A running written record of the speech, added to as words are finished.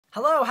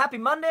Hello, happy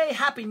Monday,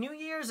 happy New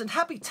Year's, and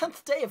happy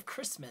 10th day of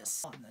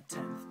Christmas. On the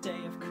 10th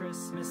day of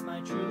Christmas,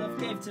 my true love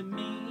gave to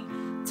me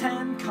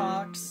 10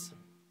 cocks.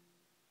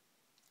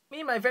 Me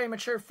and my very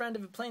mature friend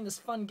have been playing this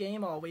fun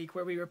game all week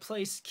where we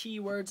replace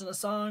keywords in a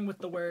song with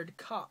the word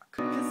cock.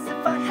 Cause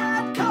if I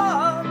had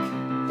cock,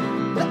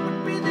 that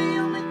would be the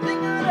only thing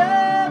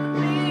I'd ever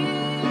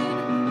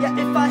need.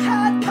 Yeah, if I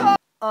had cock.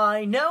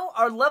 I know,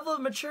 our level of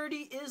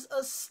maturity is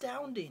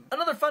astounding.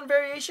 Another fun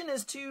variation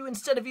is to,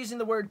 instead of using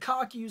the word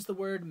cock, use the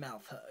word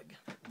mouth hug.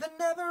 The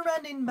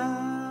never-ending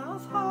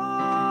mouth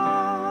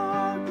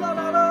hug. La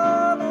la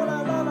la la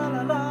la la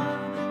la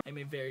la. I'm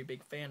a very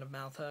big fan of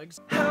mouth hugs.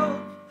 Help!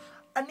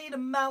 I need a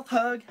mouth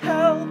hug.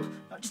 Help!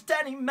 Not just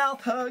any mouth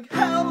hug.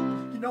 Help!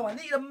 You know I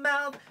need a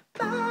mouth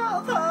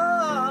hug.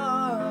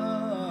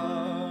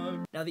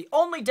 Now the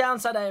only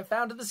downside I have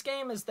found to this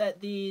game is that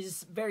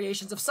these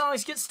variations of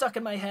songs get stuck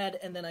in my head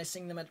and then I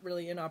sing them at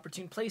really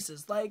inopportune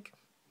places, like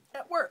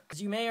at work.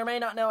 As you may or may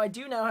not know, I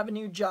do now have a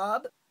new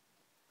job.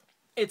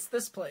 It's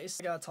this place.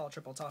 I got a tall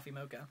triple toffee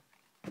mocha.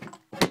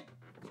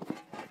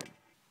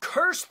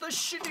 Curse the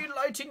shitty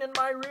lighting in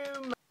my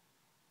room!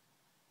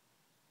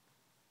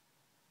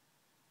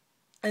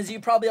 As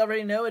you probably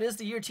already know, it is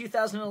the year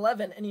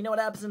 2011, and you know what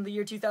happens in the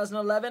year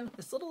 2011?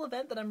 This little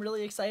event that I'm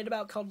really excited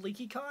about called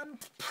LeakyCon.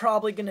 It's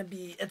probably gonna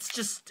be,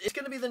 it's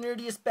gonna be the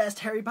nerdiest, best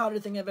Harry Potter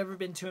thing I've ever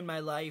been to in my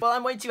life. Well,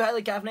 I'm way too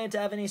highly caffeinated to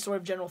have any sort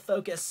of general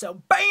focus,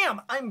 so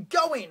BAM! I'm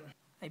going!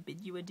 I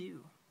bid you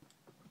adieu.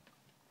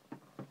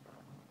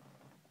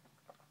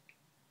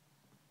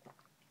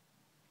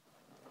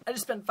 I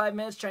just spent 5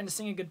 minutes trying to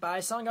sing a goodbye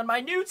song on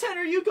my new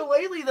tenor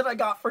ukulele that I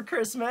got for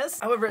Christmas.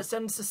 However, it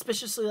sounds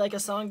suspiciously like a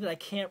song that I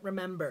can't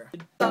remember.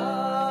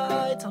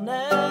 Goodbye till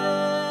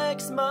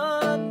next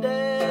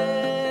Monday.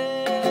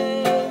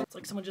 It's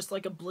like someone just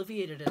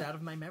obliviated it out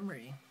of my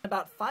memory.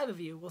 About 5 of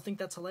you will think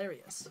that's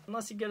hilarious.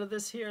 Unless you go to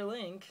this here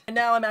link. And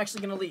now I'm actually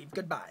gonna leave.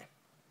 Goodbye.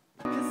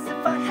 Cause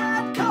if I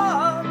had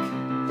cock,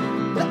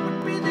 that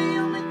would be the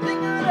only thing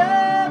I'd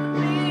ever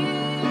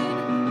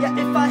need.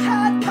 Yeah, if I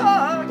had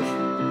cock,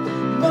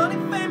 money,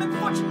 fame, and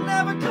fortune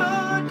never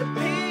could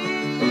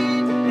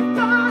compete. If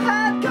I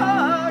had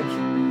cock,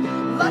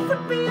 life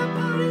would be a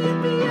party,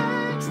 it'd be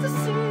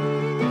ecstasy.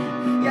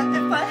 Yeah,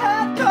 if I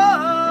had cock.